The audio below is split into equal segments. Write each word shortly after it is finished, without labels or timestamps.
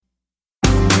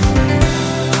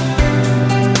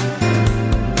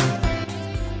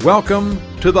Welcome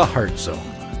to the Heart Zone,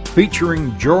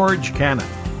 featuring George Cannon.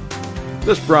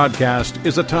 This broadcast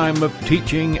is a time of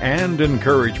teaching and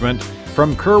encouragement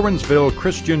from Curwensville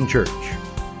Christian Church.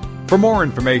 For more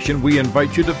information, we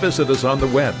invite you to visit us on the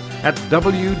web at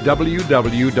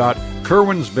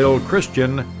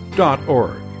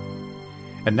www.curwensvillechristian.org.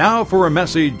 And now for a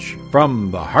message from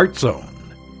the Heart Zone.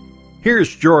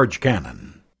 Here's George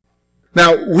Cannon.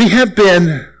 Now, we have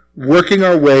been working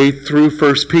our way through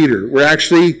 1 Peter. We're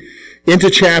actually into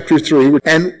chapter 3.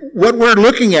 And what we're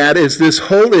looking at is this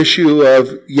whole issue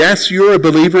of, yes, you're a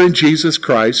believer in Jesus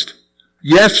Christ.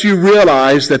 Yes, you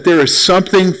realize that there is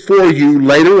something for you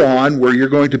later on where you're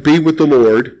going to be with the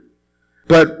Lord.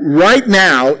 But right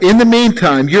now, in the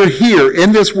meantime, you're here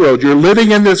in this world. You're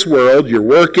living in this world. You're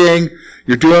working.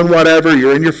 You're doing whatever.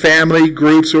 You're in your family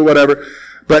groups or whatever.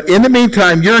 But in the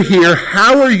meantime, you're here.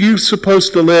 How are you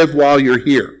supposed to live while you're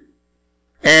here?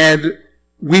 And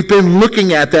we've been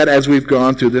looking at that as we've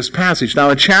gone through this passage.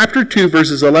 Now, in chapter 2,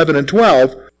 verses 11 and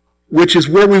 12, which is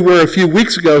where we were a few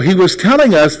weeks ago, he was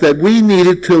telling us that we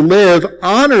needed to live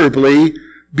honorably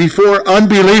before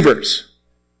unbelievers.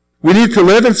 We need to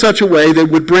live in such a way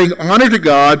that would bring honor to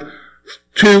God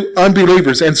to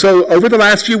unbelievers. And so over the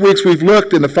last few weeks, we've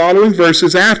looked in the following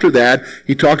verses after that.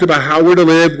 He talked about how we're to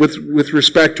live with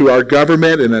respect to our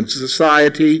government and in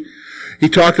society. He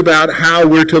talked about how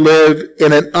we're to live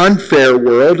in an unfair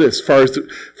world as far as the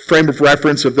frame of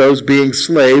reference of those being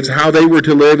slaves, how they were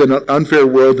to live in an unfair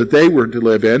world that they were to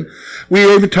live in.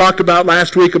 We even talked about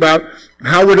last week about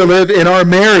how we're to live in our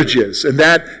marriages, and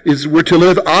that is we're to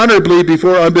live honorably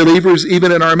before unbelievers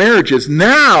even in our marriages.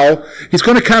 Now, he's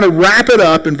going to kind of wrap it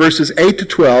up in verses 8 to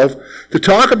 12 to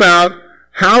talk about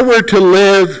how we're to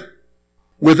live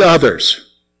with others.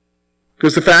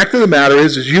 Because the fact of the matter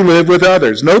is you live with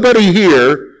others. Nobody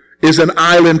here is an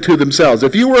island to themselves.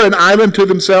 If you were an island to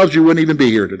themselves, you wouldn't even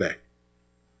be here today.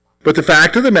 But the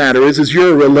fact of the matter is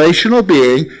you're a relational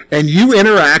being, and you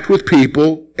interact with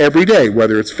people every day,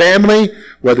 whether it's family,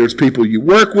 whether it's people you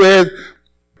work with,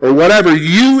 or whatever.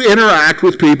 You interact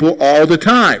with people all the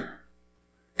time.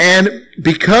 And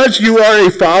because you are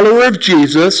a follower of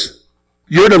Jesus,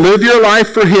 you're to live your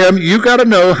life for him. You got to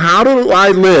know, how do I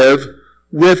live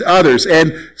with others?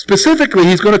 And specifically,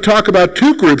 he's going to talk about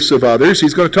two groups of others.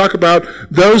 He's going to talk about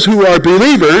those who are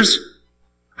believers.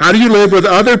 How do you live with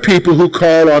other people who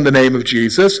call on the name of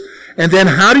Jesus? And then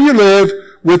how do you live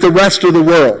with the rest of the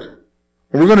world?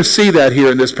 And we're going to see that here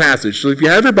in this passage. So if you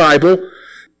have your Bible,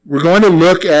 we're going to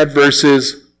look at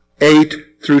verses 8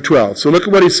 through 12. So look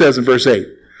at what he says in verse 8.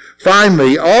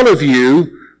 Finally, all of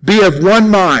you be of one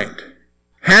mind,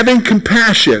 having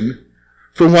compassion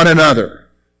for one another.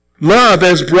 Love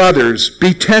as brothers,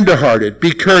 be tenderhearted,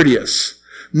 be courteous,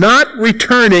 not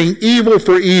returning evil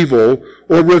for evil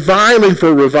or reviling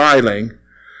for reviling,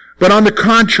 but on the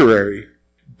contrary,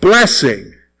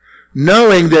 blessing,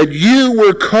 knowing that you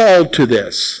were called to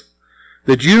this,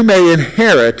 that you may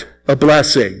inherit a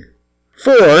blessing.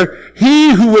 For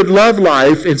he who would love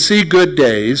life and see good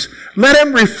days, let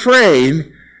him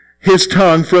refrain his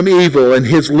tongue from evil and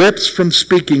his lips from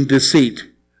speaking deceit.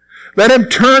 Let him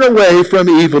turn away from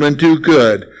evil and do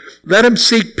good. Let him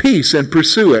seek peace and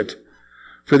pursue it.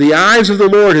 For the eyes of the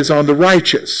Lord is on the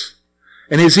righteous,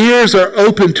 and his ears are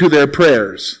open to their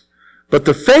prayers. But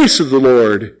the face of the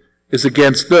Lord is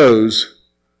against those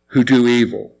who do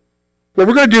evil. What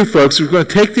we're going to do, folks, is we're going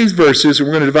to take these verses and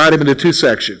we're going to divide them into two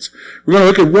sections. We're going to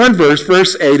look at one verse,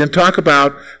 verse 8, and talk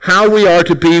about how we are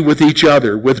to be with each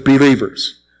other, with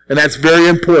believers. And that's very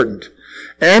important.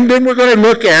 And then we're going to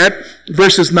look at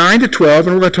verses 9 to 12,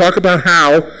 and we're going to talk about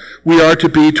how we are to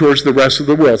be towards the rest of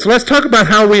the world. So let's talk about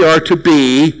how we are to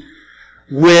be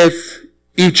with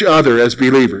each other as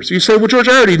believers. You say, well, George,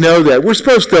 I already know that. We're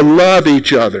supposed to love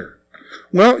each other.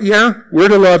 Well, yeah, we're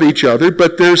to love each other,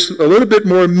 but there's a little bit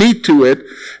more meat to it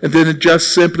than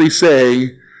just simply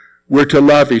saying we're to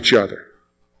love each other.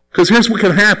 Because here's what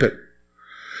can happen.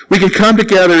 We can come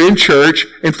together in church,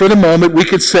 and for the moment, we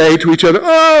could say to each other,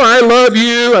 oh, I love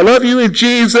you in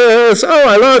Jesus, oh,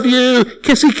 I love you,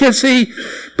 kissy, kissy.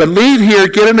 But leave here,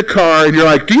 get in the car, and you're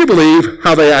like, do you believe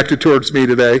how they acted towards me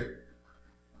today?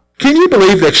 Can you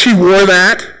believe that she wore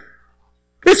that?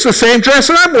 It's the same dress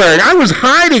that I'm wearing. I was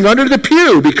hiding under the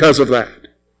pew because of that.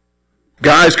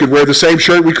 Guys could wear the same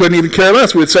shirt, we couldn't even care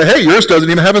less. We'd say, hey, yours doesn't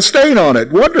even have a stain on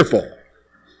it. Wonderful.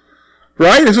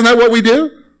 Right? Isn't that what we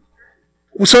do?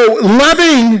 So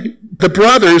loving the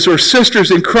brothers or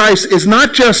sisters in Christ is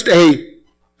not just a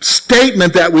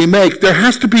statement that we make. There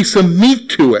has to be some meat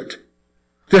to it.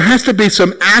 There has to be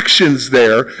some actions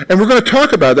there, and we're going to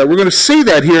talk about that. We're going to see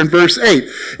that here in verse 8.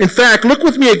 In fact, look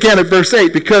with me again at verse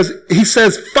 8, because he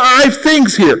says 5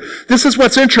 things here. This is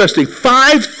what's interesting.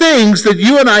 5 things that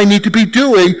you and I need to be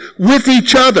doing with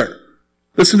each other.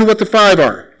 Listen to what the 5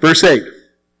 are. Verse 8.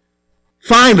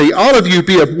 Finally, all of you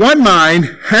be of one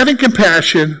mind, having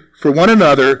compassion for one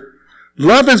another,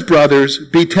 love as brothers,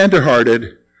 be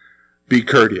tenderhearted, be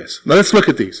courteous. Now let's look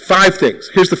at these. 5 things.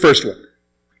 Here's the first one.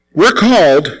 We're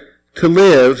called to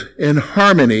live in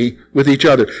harmony with each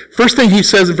other. First thing he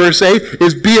says in verse 8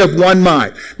 is be of one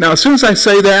mind. Now, as soon as I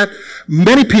say that,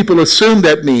 many people assume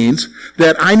that means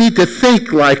that I need to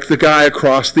think like the guy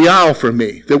across the aisle from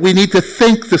me, that we need to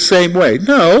think the same way.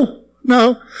 No.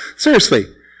 Seriously.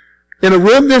 In a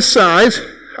room this size,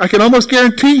 I can almost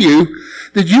guarantee you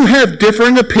that you have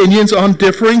differing opinions on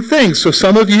differing things. So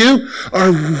some of you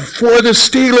are for the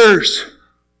Steelers.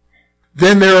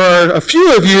 Then there are a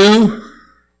few of you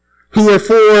who are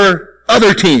for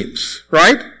other teams,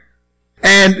 right?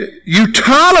 And you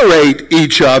tolerate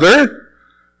each other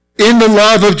in the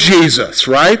love of Jesus,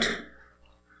 right?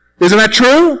 Isn't that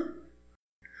true?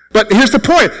 But here's the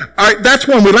point. That's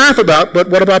one we laugh about, but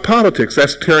what about politics?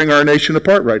 That's tearing our nation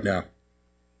apart right now.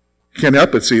 Can't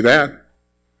help but see that.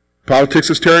 Politics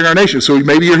is tearing our nation. So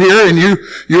maybe you're here and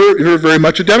you're very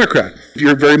much a Democrat. If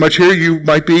you're very much here, you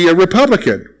might be a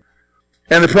Republican.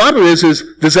 And the problem is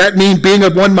does that mean being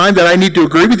of one mind that I need to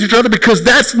agree with each other? Because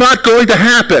that's not going to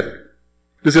happen.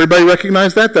 Does everybody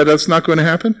recognize that that's not going to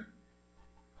happen?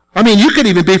 I mean, you could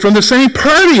even be from the same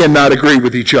party and not agree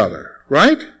with each other,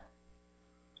 right?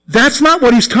 That's not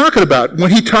what he's talking about.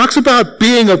 When he talks about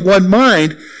being of one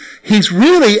mind, he's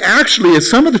really actually, as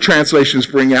some of the translations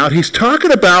bring out, he's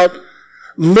talking about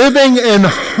living in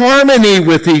harmony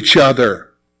with each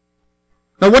other.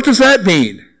 Now, what does that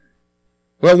mean?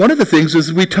 Well, one of the things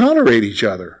is we tolerate each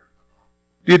other.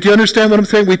 Do you understand what I'm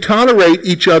saying? We tolerate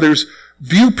each other's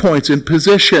viewpoints and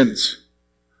positions.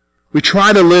 We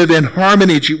try to live in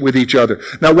harmony with each other.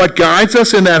 Now, what guides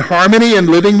us in that harmony and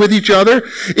living with each other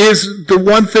is the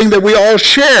one thing that we all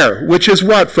share, which is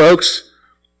what, folks?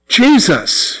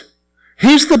 Jesus.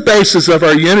 He's the basis of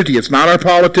our unity. It's not our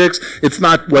politics. It's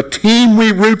not what team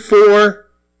we root for.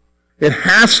 It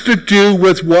has to do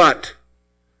with what?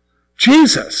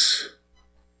 Jesus.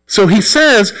 So he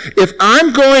says, if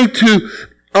I'm going to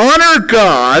honor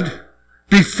God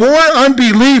before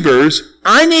unbelievers,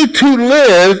 I need to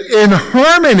live in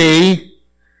harmony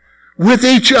with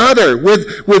each other,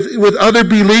 with other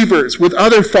believers, with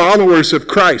other followers of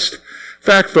Christ. In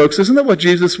fact, folks, isn't that what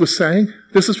Jesus was saying?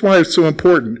 This is why it's so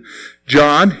important.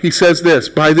 John, he says this,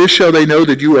 by this shall they know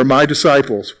that you are my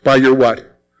disciples, by your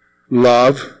what?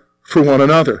 Love for one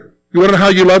another. You want to know how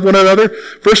you love one another?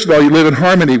 First of all, you live in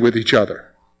harmony with each other.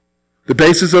 The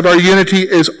basis of our unity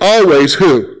is always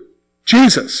who?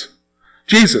 Jesus.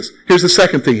 Jesus. Here's the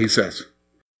second thing he says.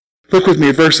 Look with me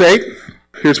at verse 8.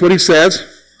 Here's what he says.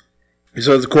 He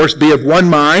says, of course, be of one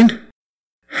mind,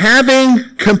 having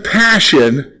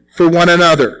compassion for one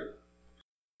another.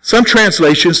 Some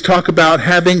translations talk about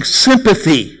having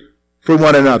sympathy for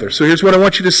one another. So here's what I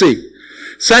want you to see.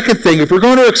 Second thing, if we're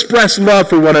going to express love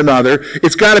for one another,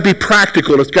 it's got to be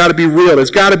practical. It's got to be real. It's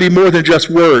got to be more than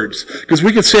just words. Because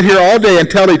we can sit here all day and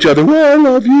tell each other, well, I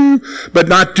love you, but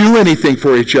not do anything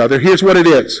for each other. Here's what it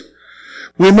is.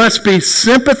 We must be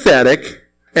sympathetic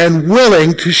and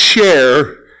willing to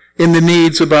share in the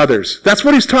needs of others. That's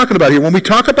what he's talking about here. When we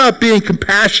talk about being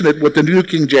compassionate, what the New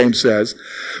King James says,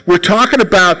 we're talking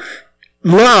about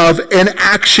love in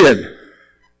action.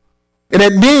 And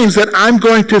it means that I'm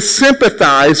going to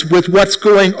sympathize with what's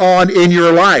going on in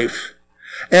your life.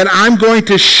 And I'm going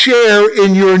to share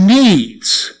in your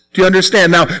needs. Do you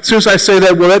understand? Now, as soon as I say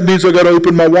that, well, that means I've got to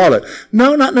open my wallet.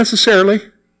 No, not necessarily.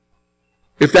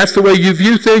 If that's the way you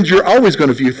view things, you're always going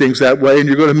to view things that way, and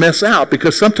you're going to miss out.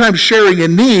 Because sometimes sharing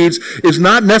in needs is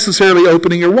not necessarily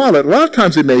opening your wallet. A lot of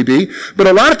times it may be, but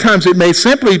a lot of times it may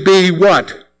simply be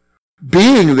what?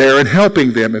 Being there and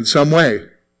helping them in some way.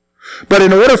 But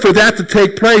in order for that to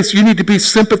take place, you need to be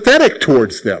sympathetic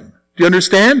towards them. Do you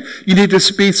understand? You need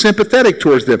to be sympathetic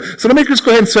towards them. So let me just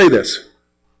go ahead and say this.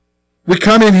 We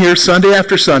come in here Sunday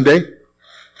after Sunday.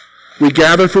 We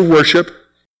gather for worship.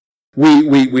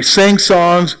 We sing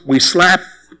songs. We slap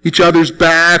each other's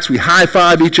backs. We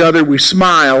high-five each other. We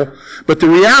smile. But the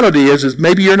reality is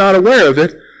maybe you're not aware of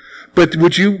it, but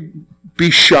would you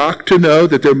be shocked to know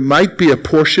that there might be a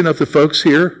portion of the folks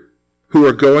here who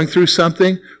are going through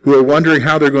something, who are wondering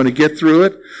how they're going to get through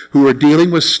it, who are dealing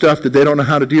with stuff that they don't know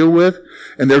how to deal with,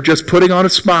 and they're just putting on a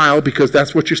smile because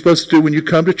that's what you're supposed to do when you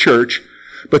come to church.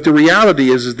 But the reality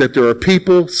is that there are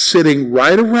people sitting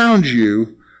right around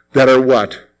you that are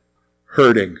what?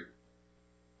 Hurting.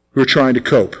 Who are trying to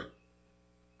cope.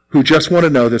 Who just want to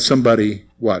know that somebody,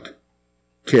 what?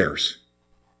 Cares.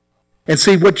 And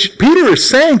see, what Peter is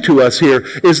saying to us here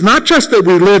is not just that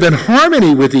we live in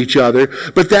harmony with each other,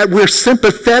 but that we're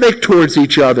sympathetic towards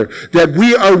each other, that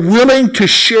we are willing to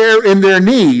share in their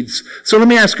needs. So let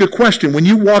me ask you a question. When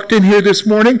you walked in here this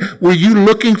morning, were you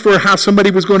looking for how somebody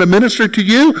was going to minister to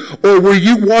you? Or were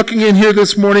you walking in here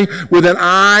this morning with an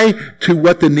eye to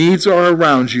what the needs are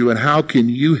around you and how can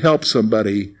you help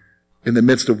somebody in the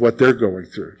midst of what they're going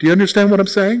through? Do you understand what I'm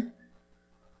saying?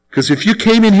 Because if you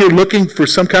came in here looking for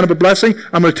some kind of a blessing,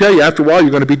 I'm going to tell you, after a while,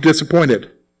 you're going to be disappointed.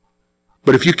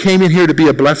 But if you came in here to be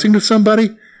a blessing to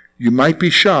somebody, you might be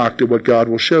shocked at what God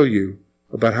will show you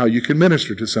about how you can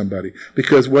minister to somebody.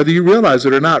 Because whether you realize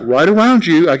it or not, right around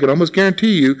you, I can almost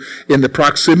guarantee you, in the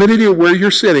proximity of where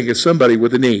you're sitting is somebody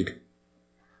with a need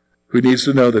who needs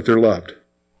to know that they're loved.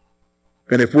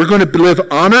 And if we're going to live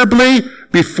honorably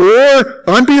before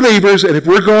unbelievers, and if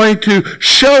we're going to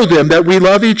show them that we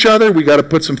love each other, we got to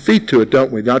put some feet to it,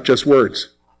 don't we? Not just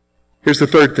words. Here's the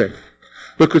third thing.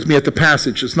 Look with me at the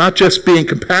passage. It's not just being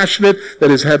compassionate,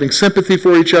 that is having sympathy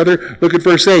for each other. Look at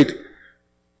verse 8.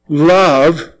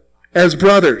 Love as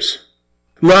brothers.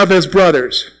 Love as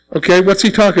brothers. Okay, what's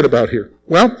he talking about here?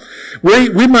 Well,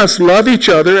 we must love each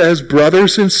other as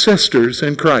brothers and sisters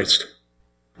in Christ.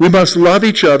 We must love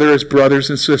each other as brothers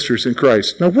and sisters in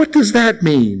Christ. Now, what does that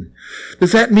mean?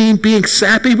 Does that mean being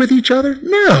sappy with each other?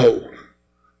 No.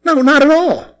 No, not at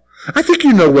all. I think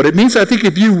you know what it means. I think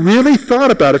if you really thought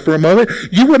about it for a moment,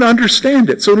 you would understand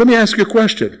it. So let me ask you a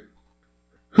question.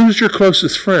 Who's your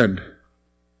closest friend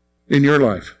in your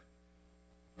life?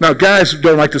 Now, guys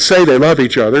don't like to say they love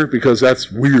each other because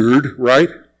that's weird, right?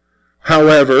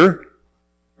 However,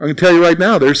 I can tell you right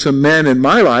now, there's some men in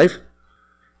my life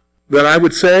that I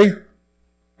would say,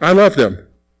 I love them.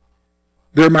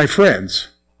 They're my friends.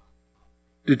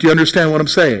 Did you understand what I'm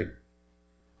saying?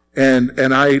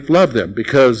 And I love them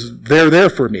because they're there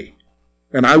for me.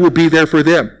 And I will be there for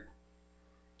them.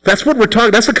 That's what we're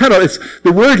talking, that's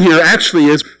the word here actually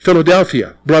is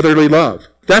Philadelphia, brotherly love.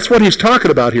 That's what he's talking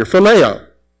about here, phileo.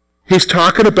 He's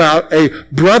talking about a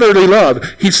brotherly love.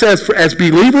 He says, as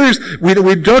believers, we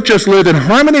don't just live in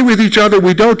harmony with each other.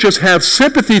 We don't just have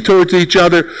sympathy towards each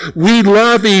other. We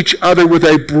love each other with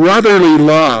a brotherly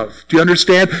love. Do you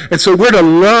understand? And so we're to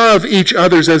love each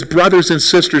other as brothers and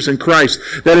sisters in Christ.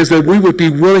 That is, that we would be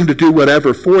willing to do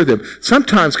whatever for them.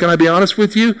 Sometimes, can I be honest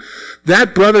with you?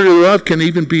 That brotherly love can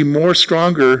even be more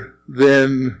stronger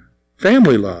than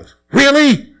family love.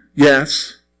 Really?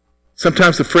 Yes.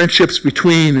 Sometimes the friendships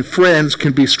between friends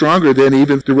can be stronger than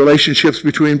even the relationships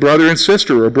between brother and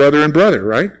sister or brother and brother,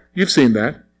 right? You've seen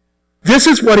that. This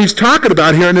is what he's talking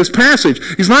about here in this passage.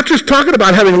 He's not just talking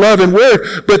about having love and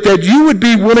word, but that you would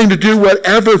be willing to do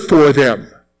whatever for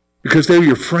them because they're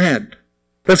your friend.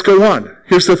 Let's go on.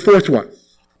 Here's the fourth one.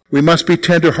 We must be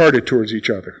tender-hearted towards each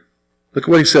other. Look at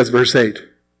what he says, verse 8.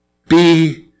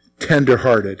 Be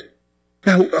tender-hearted.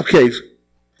 Now, okay,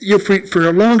 for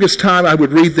the longest time, I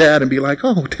would read that and be like,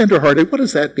 oh, tender-hearted, what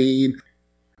does that mean?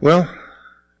 Well,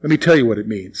 let me tell you what it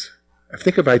means. I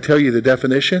think if I tell you the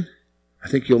definition, I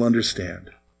think you'll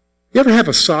understand. You ever have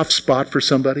a soft spot for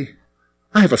somebody?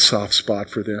 I have a soft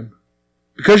spot for them.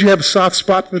 Because you have a soft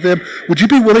spot for them, would you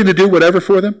be willing to do whatever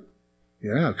for them?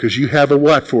 Yeah, because you have a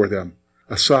what for them?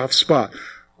 A soft spot.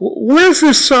 Where's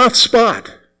this soft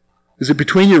spot? Is it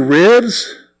between your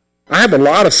ribs? I have a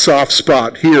lot of soft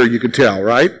spot here, you can tell,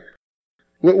 right?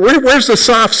 Where's the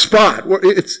soft spot?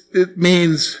 It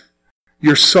means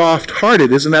you're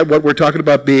soft-hearted. Isn't that what we're talking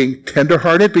about, being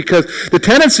tender-hearted? Because the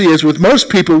tendency is with most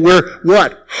people, we're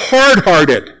what?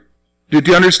 Hard-hearted. Did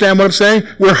you understand what I'm saying?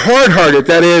 We're hard-hearted.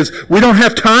 That is, we don't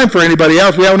have time for anybody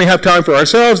else. We only have time for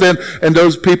ourselves and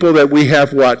those people that we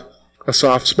have what? A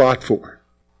soft spot for.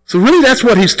 So really that's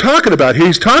what he's talking about here.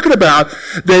 He's talking about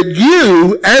that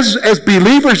you, as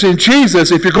believers in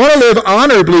Jesus, if you're going to live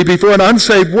honorably before an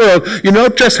unsaved world, you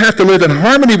don't just have to live in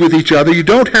harmony with each other. You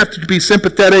don't have to be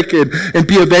sympathetic and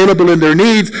be available in their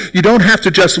needs. You don't have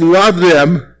to just love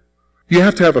them. You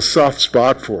have to have a soft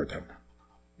spot for them.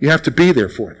 You have to be there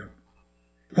for them.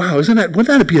 Wow, wouldn't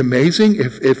that be amazing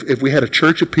if we had a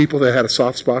church of people that had a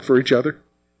soft spot for each other?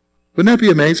 Wouldn't that be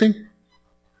amazing?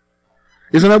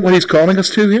 Isn't that what he's calling us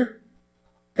to here?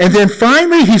 And then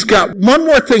finally, he's got one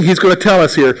more thing he's going to tell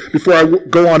us here before I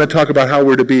go on and talk about how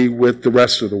we're to be with the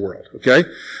rest of the world, okay? I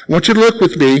want you to look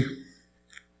with me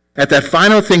at that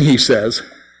final thing he says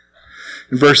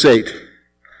in verse 8.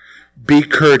 Be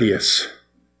courteous.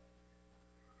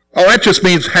 Oh, that just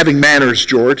means having manners,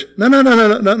 George.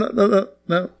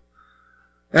 No.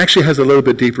 actually has a little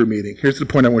bit deeper meaning. Here's the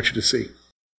point I want you to see.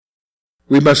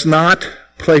 We must not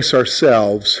place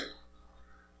ourselves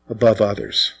above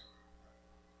others.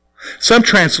 Some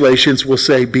translations will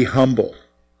say, be humble.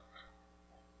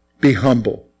 Be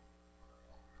humble.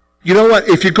 You know what?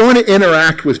 If you're going to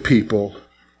interact with people,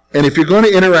 and if you're going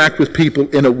to interact with people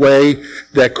in a way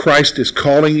that Christ is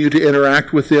calling you to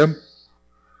interact with them,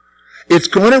 it's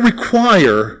going to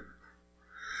require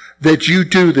that you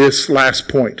do this last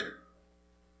point.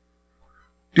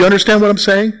 Do you understand what I'm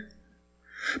saying?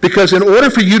 Because in order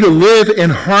for you to live in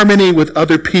harmony with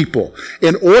other people,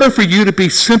 in order for you to be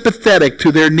sympathetic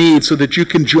to their needs so that you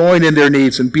can join in their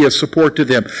needs and be a support to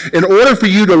them, in order for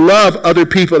you to love other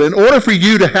people, in order for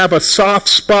you to have a soft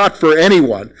spot for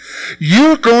anyone,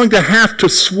 you're going to have to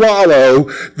swallow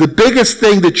the biggest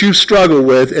thing that you struggle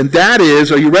with, and that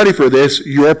is, are you ready for this,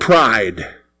 your pride.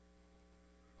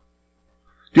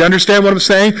 Do you understand what I'm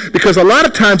saying? Because a lot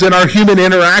of times in our human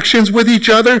interactions with each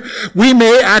other, we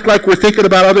may act like we're thinking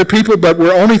about other people, but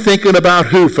we're only thinking about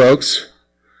who, folks?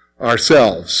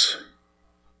 Ourselves.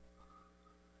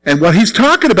 And what he's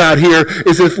talking about here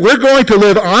is if we're going to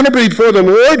live honorably before the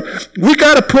Lord, we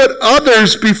got to put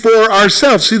others before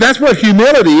ourselves. See, that's what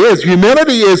humility is.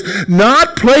 Humility is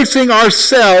not placing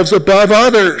ourselves above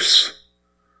others.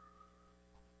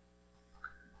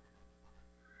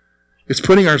 It's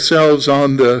putting ourselves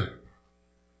on the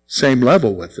same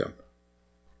level with them.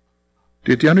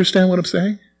 Did you understand what I'm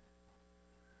saying?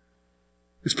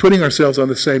 It's putting ourselves on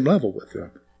the same level with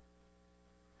them.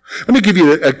 Let me give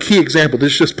you a key example.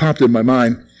 This just popped in my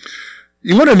mind.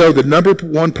 You want to know the number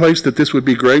one place that this would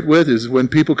be great with is when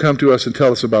people come to us and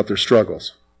tell us about their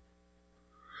struggles.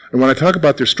 And when I talk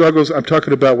about their struggles, I'm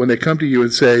talking about when they come to you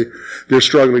and say they're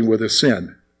struggling with a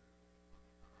sin.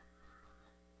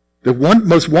 The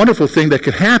most wonderful thing that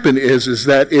could happen is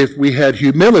that if we had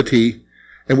humility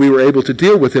and we were able to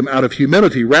deal with them out of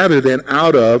humility rather than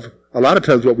out of, a lot of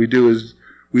times what we do is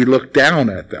we look down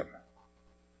at them.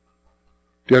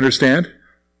 Do you understand?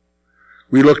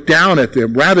 We look down at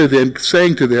them rather than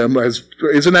saying to them,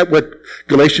 isn't that what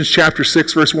Galatians chapter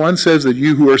 6 verse 1 says, that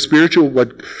you who are spiritual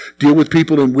would deal with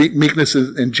people in meekness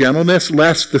and gentleness,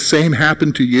 lest the same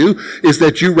happen to you, is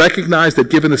that you recognize that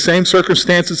given the same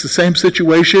circumstances, the same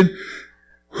situation,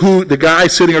 who the guy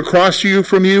sitting across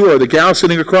from you or the gal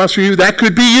sitting across from you, that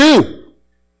could be you.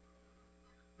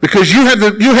 Because you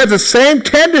have the same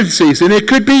tendencies and it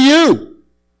could be you.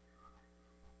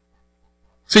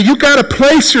 So you got to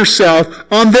place yourself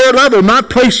on their level, not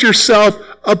place yourself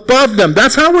above them.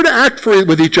 That's how we're to act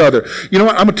with each other. You know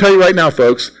what? I'm going to tell you right now,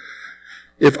 folks.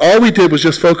 If all we did was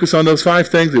just focus on those 5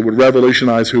 things, it would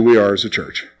revolutionize who we are as a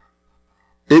church.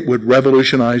 It would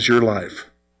revolutionize your life.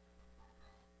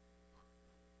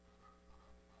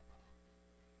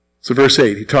 So verse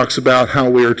 8, he talks about how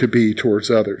we are to be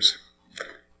towards others.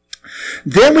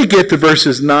 Then we get to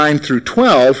verses 9 through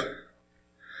 12,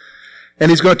 and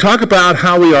he's going to talk about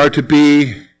how we are to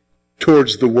be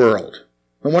towards the world.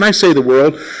 And when I say the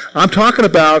world, I'm talking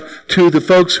about to the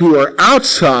folks who are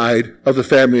outside of the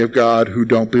family of God who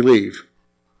don't believe.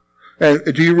 And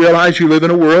do you realize you live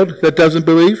in a world that doesn't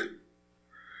believe?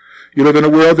 You live in a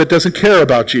world that doesn't care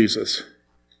about Jesus.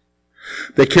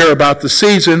 They care about the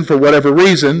season for whatever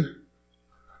reason,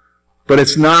 but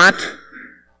it's not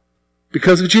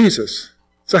because of Jesus.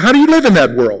 So how do you live in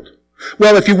that world?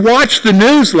 Well, if you watch the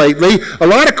news lately, a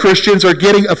lot of Christians are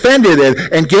getting offended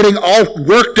and getting all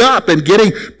worked up and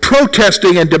getting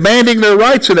protesting and demanding their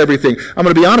rights and everything. I'm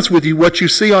going to be honest with you, what you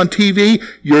see on TV,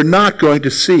 you're not going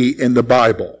to see in the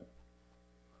Bible.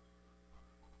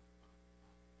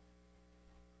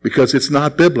 Because it's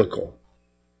not biblical.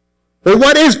 Well,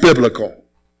 what is biblical?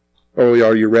 Oh,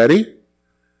 are you ready?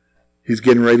 He's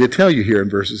getting ready to tell you here in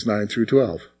verses 9 through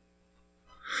 12.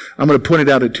 I'm going to point it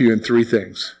out to you in 3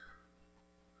 things.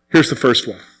 Here's the first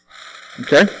one.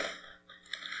 Okay?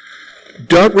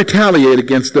 Don't retaliate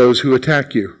against those who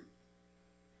attack you.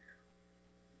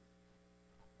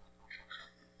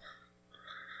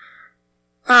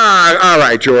 All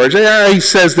right, George. Yeah, he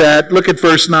says that. Look at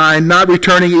verse 9. Not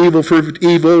returning evil for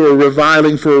evil or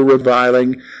reviling for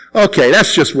reviling. Okay,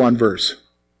 that's just one verse.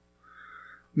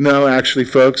 No, actually,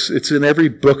 folks, it's in every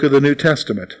book of the New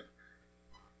Testament.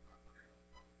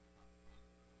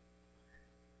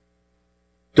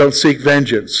 Don't seek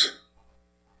vengeance.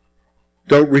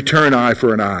 Don't return eye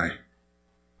for an eye.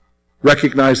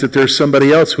 Recognize that there's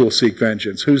somebody else who will seek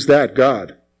vengeance. Who's that?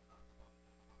 God.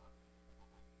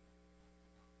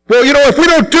 Well, if we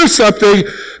don't do something,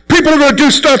 people are going to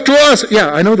do stuff to us.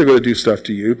 Yeah, I know they're going to do stuff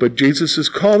to you, but Jesus is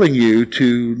calling you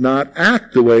to not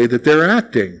act the way that they're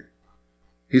acting.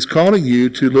 He's calling you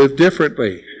to live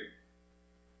differently.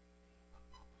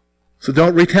 So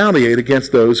don't retaliate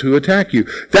against those who attack you.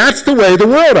 That's the way the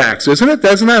world acts, isn't it?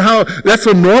 That's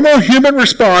a normal human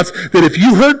response, that if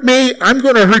you hurt me, I'm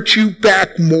going to hurt you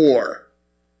back more.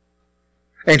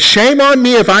 And shame on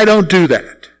me if I don't do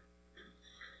that.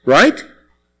 Right?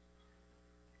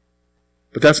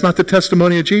 But that's not the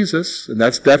testimony of Jesus, and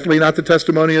that's definitely not the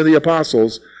testimony of the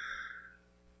apostles.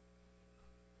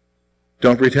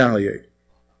 Don't retaliate.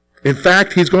 In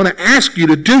fact, he's going to ask you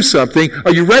to do something.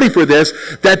 Are you ready for this?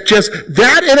 That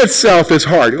in itself is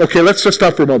hard. Okay, let's just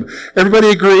stop for a moment.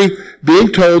 Everybody agree?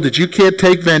 Being told that you can't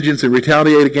take vengeance and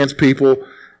retaliate against people,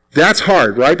 that's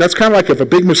hard, right? That's kind of like if a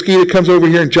big mosquito comes over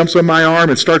here and jumps on my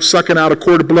arm and starts sucking out a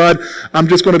quart of blood, I'm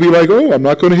just going to be like, oh, I'm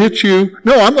not going to hit you.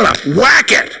 No, I'm going to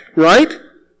whack it, right?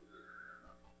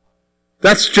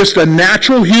 That's just a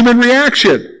natural human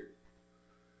reaction.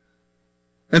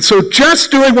 And so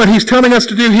just doing what he's telling us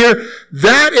to do here,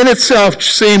 that in itself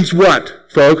seems what,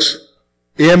 folks?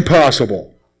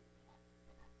 Impossible.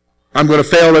 I'm going to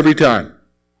fail every time.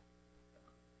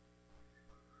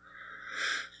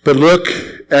 But look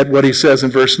at what he says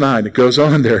in verse 9. It goes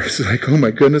on there. It's like, oh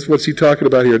my goodness, what's he talking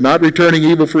about here? Not returning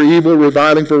evil for evil,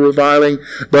 reviling for reviling,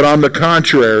 but on the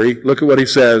contrary, look at what he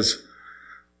says.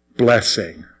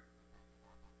 Blessing.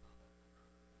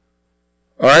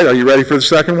 All right, are you ready for the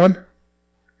second one?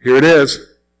 Here it is.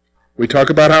 We talk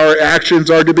about how our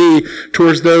actions are to be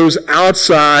towards those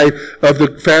outside of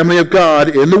the family of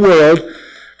God in the world.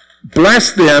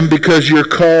 Bless them because you're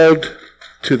called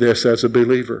to this as a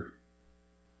believer.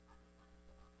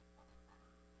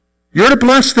 You're to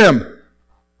bless them.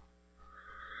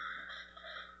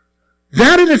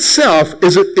 That in itself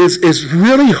is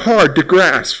really hard to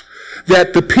grasp.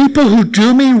 That the people who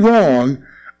do me wrong,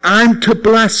 I'm to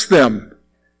bless them.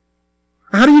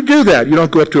 How do you do that? You don't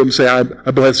go up to them and say,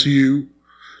 I bless you.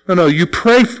 No, you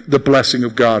pray the blessing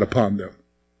of God upon them.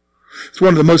 It's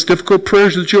one of the most difficult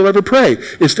prayers that you'll ever pray,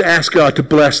 is to ask God to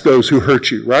bless those who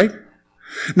hurt you, right?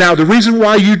 Now, the reason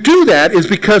why you do that is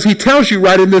because he tells you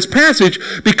right in this passage,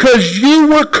 because you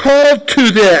were called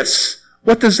to this.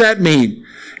 What does that mean?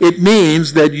 It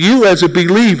means that you as a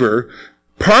believer,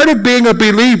 part of being a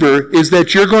believer is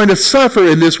that you're going to suffer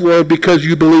in this world because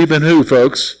you believe in who,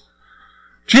 folks?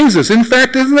 Jesus. In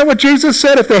fact, isn't that what Jesus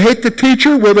said? If they hate the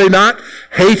teacher, will they not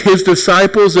hate his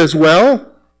disciples as well?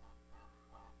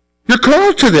 You're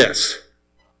called to this.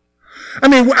 I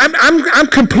mean, I'm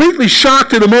completely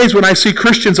shocked and amazed when I see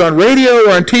Christians on radio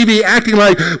or on TV acting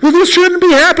like, well, this shouldn't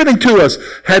be happening to us.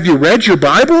 Have you read your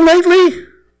Bible lately?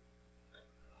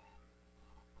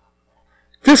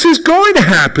 This is going to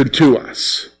happen to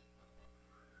us.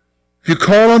 If you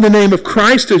call on the name of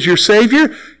Christ as your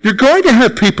Savior, you're going to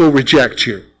have people reject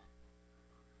you.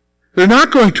 They're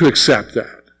not going to accept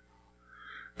that.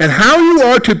 And how you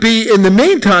are to be in the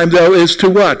meantime, though, is to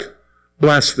what?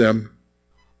 Bless them.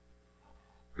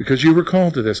 Because you were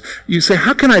called to this. You say,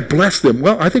 how can I bless them?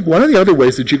 Well, I think one of the other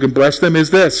ways that you can bless them is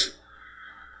this.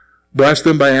 Bless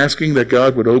them by asking that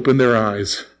God would open their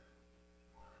eyes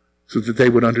so that they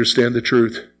would understand the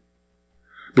truth.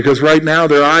 Because right now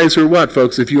their eyes are what,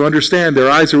 folks? If you understand, their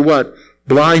eyes are what?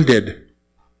 Blinded.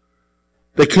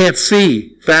 They can't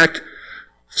see. In fact,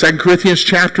 2 Corinthians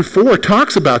chapter 4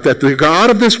 talks about that. The God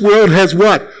of this world has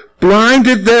what?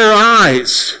 Blinded their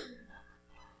eyes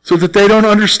so that they don't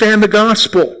understand the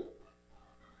gospel.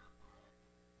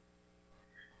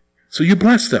 So you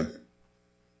bless them.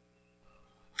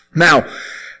 Now,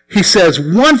 he says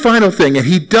one final thing, and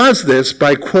he does this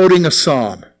by quoting a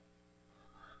psalm.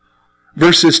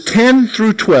 Verses 10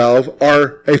 through 12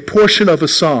 are a portion of a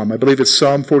psalm. I believe it's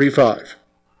Psalm 45.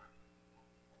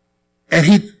 And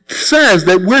he says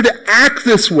that we're to act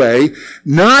this way,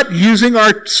 not using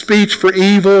our speech for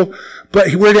evil,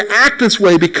 but we're to act this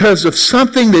way because of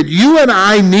something that you and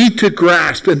I need to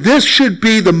grasp. And this should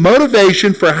be the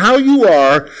motivation for how you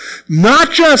are,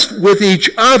 not just with each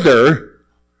other,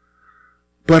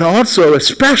 but also,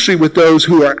 especially with those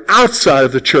who are outside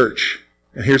of the church.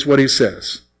 And here's what he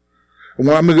says.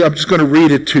 I'm just going to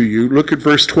read it to you. Look at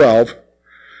verse 12,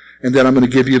 and then I'm going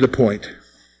to give you the point.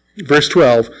 Verse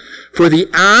 12, for the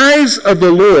eyes of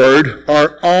the Lord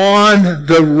are on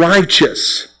the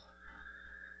righteous,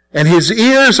 and his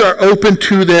ears are open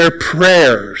to their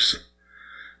prayers.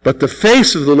 But the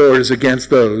face of the Lord is against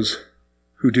those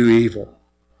who do evil.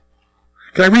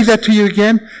 Can I read that to you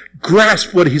again?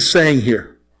 Grasp what he's saying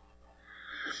here.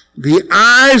 The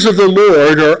eyes of the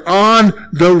Lord are on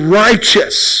the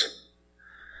righteous,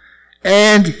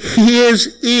 and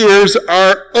his ears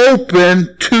are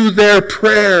open to their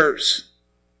prayers.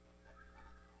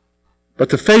 But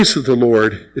the face of the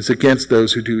Lord is against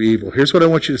those who do evil. Here's what I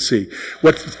want you to see.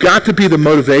 What's got to be the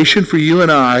motivation for you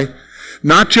and I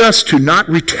not just to not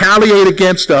retaliate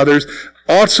against others,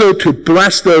 also to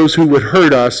bless those who would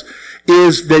hurt us,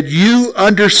 is that you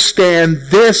understand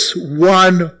this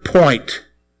one point.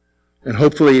 And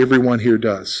hopefully everyone here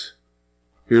does.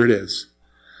 Here it is.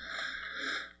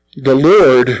 The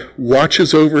Lord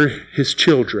watches over his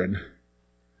children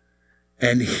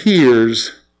and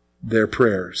hears their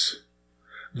prayers.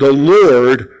 The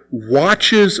Lord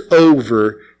watches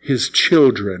over his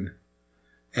children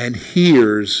and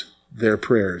hears their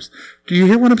prayers. Do you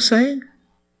hear what I'm saying?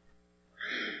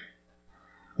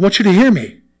 I want you to hear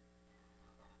me.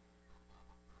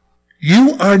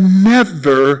 You are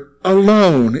never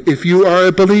alone if you are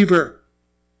a believer.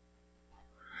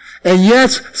 And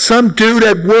yes, some dude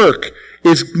at work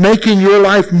is making your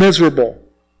life miserable.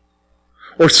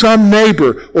 Or some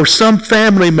neighbor or some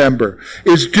family member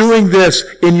is doing this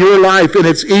in your life and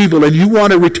it's evil and you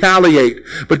want to retaliate,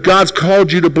 but God's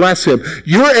called you to bless him.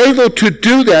 You're able to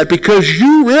do that because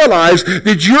you realize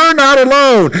that you're not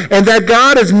alone and that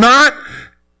God is not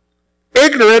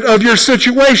ignorant of your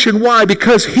situation. Why?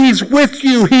 Because he's with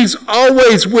you. He's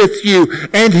always with you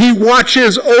and he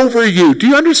watches over you. Do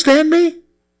you understand me?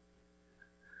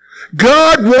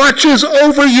 God watches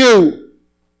over you.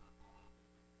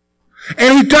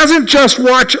 And he doesn't just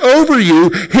watch over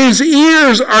you. His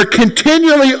ears are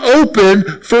continually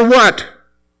open for what?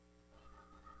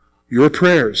 Your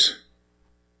prayers.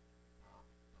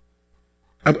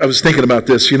 I was thinking about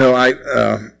this. You know,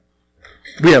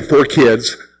 we have 4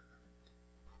 kids.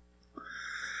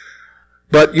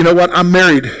 But you know what? I'm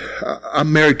married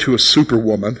to a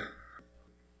superwoman.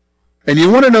 And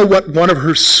you want to know what one of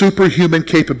her superhuman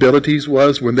capabilities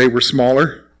was when they were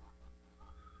smaller?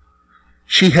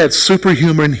 She had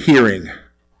superhuman hearing.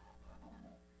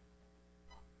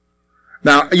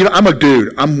 Now, you know, I'm a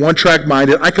dude. I'm one-track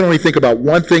minded. I can only think about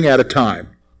one thing at a time.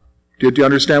 Do you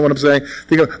understand what I'm saying?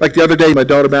 Like the other day, my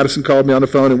daughter Madison called me on the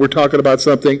phone and we're talking about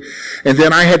something. And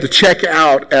then I had to check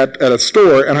out at a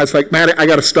store and I was like, Maddie, I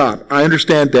got to stop. I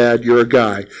understand, Dad, you're a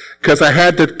guy. Because I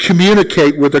had to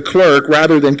communicate with the clerk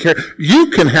rather than care. You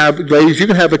can have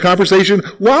the conversation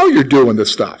while you're doing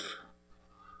this stuff.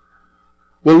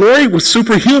 Well, Lori was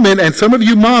superhuman, and some of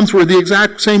you moms were the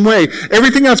exact same way.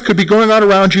 Everything else could be going on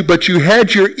around you, but you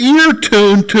had your ear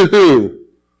tuned to who?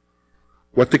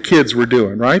 What the kids were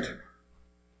doing, right?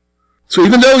 So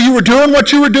even though you were doing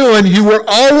what you were doing, you were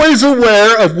always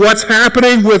aware of what's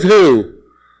happening with who?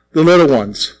 The little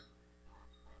ones.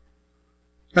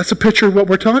 That's a picture of what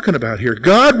we're talking about here.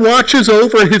 God watches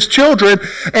over his children,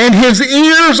 and his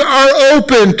ears are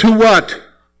open to what?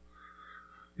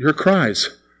 Your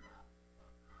cries.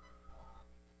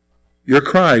 Your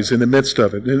cries in the midst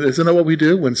of it. Isn't that what we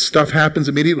do? When stuff happens,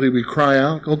 immediately we cry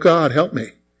out, oh God, help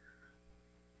me.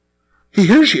 He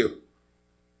hears you.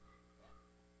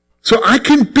 So I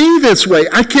can be this way.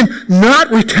 I can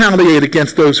not retaliate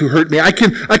against those who hurt me. I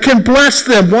can bless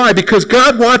them. Why? Because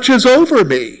God watches over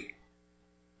me.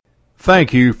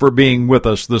 Thank you for being with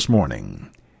us this morning.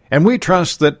 And we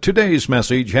trust that today's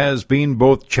message has been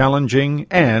both challenging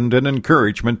and an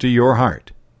encouragement to your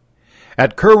heart.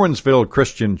 At Curwensville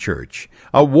Christian Church,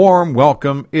 a warm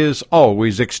welcome is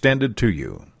always extended to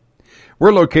you.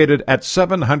 We're located at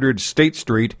 700 State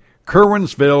Street,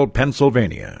 Curwensville,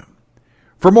 Pennsylvania.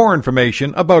 For more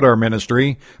information about our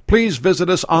ministry, please visit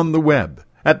us on the web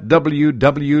at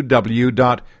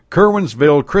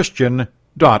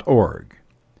www.curwensvillechristian.org.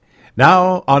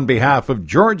 Now, on behalf of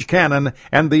George Cannon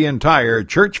and the entire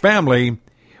church family,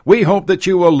 we hope that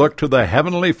you will look to the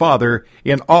Heavenly Father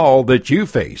in all that you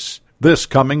face this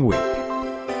coming week.